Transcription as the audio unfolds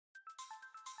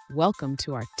Welcome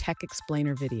to our Tech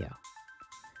Explainer video.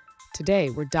 Today,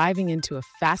 we're diving into a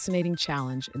fascinating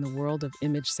challenge in the world of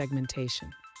image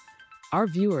segmentation. Our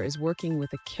viewer is working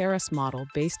with a Keras model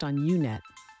based on UNet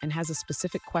and has a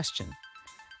specific question.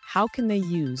 How can they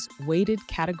use weighted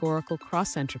categorical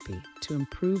crossentropy to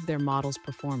improve their model's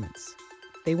performance?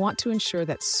 They want to ensure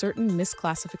that certain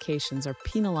misclassifications are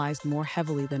penalized more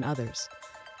heavily than others,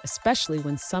 especially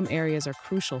when some areas are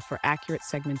crucial for accurate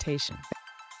segmentation.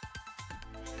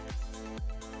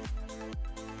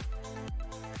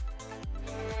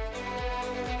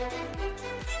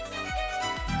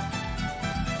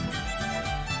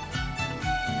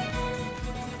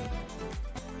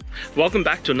 Welcome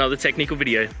back to another technical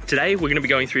video. Today we're going to be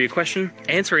going through your question,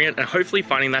 answering it, and hopefully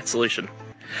finding that solution.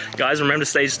 Guys, remember to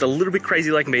stay just a little bit crazy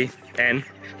like me, and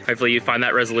hopefully you find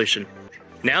that resolution.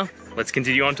 Now, let's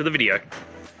continue on to the video.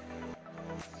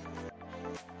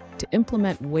 To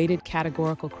implement weighted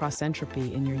categorical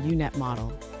crossentropy in your UNet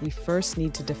model, we first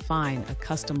need to define a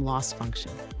custom loss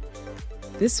function.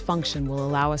 This function will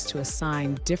allow us to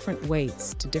assign different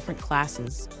weights to different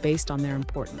classes based on their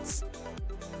importance.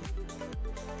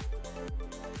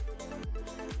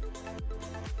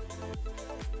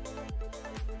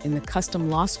 In the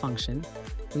custom loss function,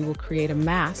 we will create a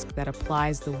mask that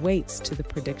applies the weights to the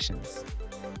predictions.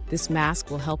 This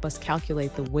mask will help us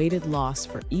calculate the weighted loss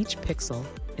for each pixel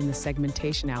in the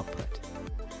segmentation output.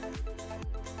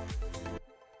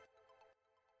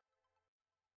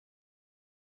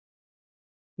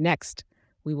 Next,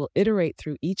 we will iterate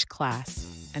through each class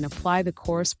and apply the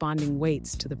corresponding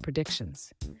weights to the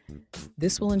predictions.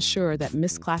 This will ensure that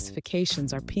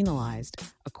misclassifications are penalized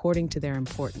according to their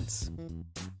importance.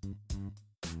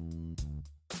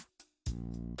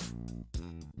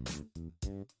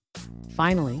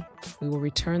 Finally, we will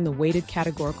return the weighted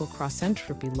categorical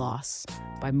crossentropy loss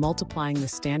by multiplying the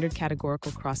standard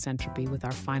categorical crossentropy with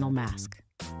our final mask.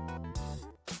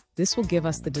 This will give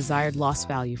us the desired loss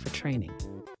value for training.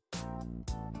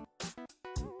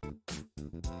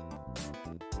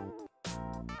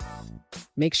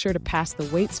 Make sure to pass the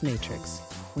weights matrix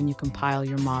when you compile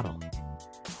your model.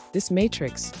 This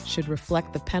matrix should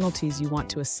reflect the penalties you want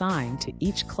to assign to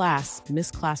each class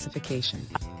misclassification.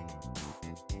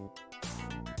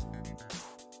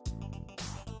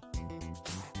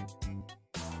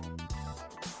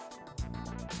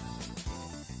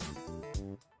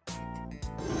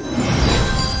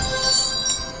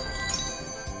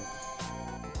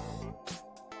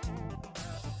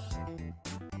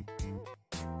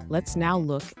 Let's now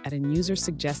look at a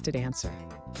user-suggested answer.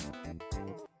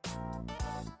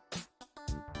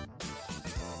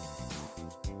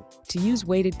 To use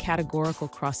weighted categorical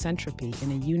crossentropy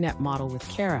in a UNet model with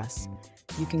Keras,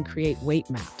 you can create weight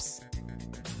maps.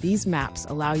 These maps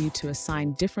allow you to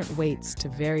assign different weights to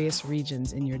various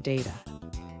regions in your data.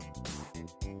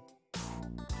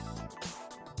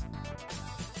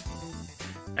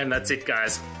 And that's it,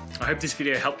 guys. I hope this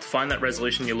video helped find that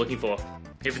resolution you're looking for.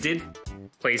 If it did,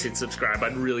 please hit subscribe.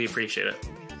 I'd really appreciate it.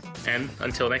 And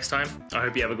until next time, I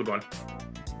hope you have a good one.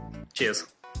 Cheers.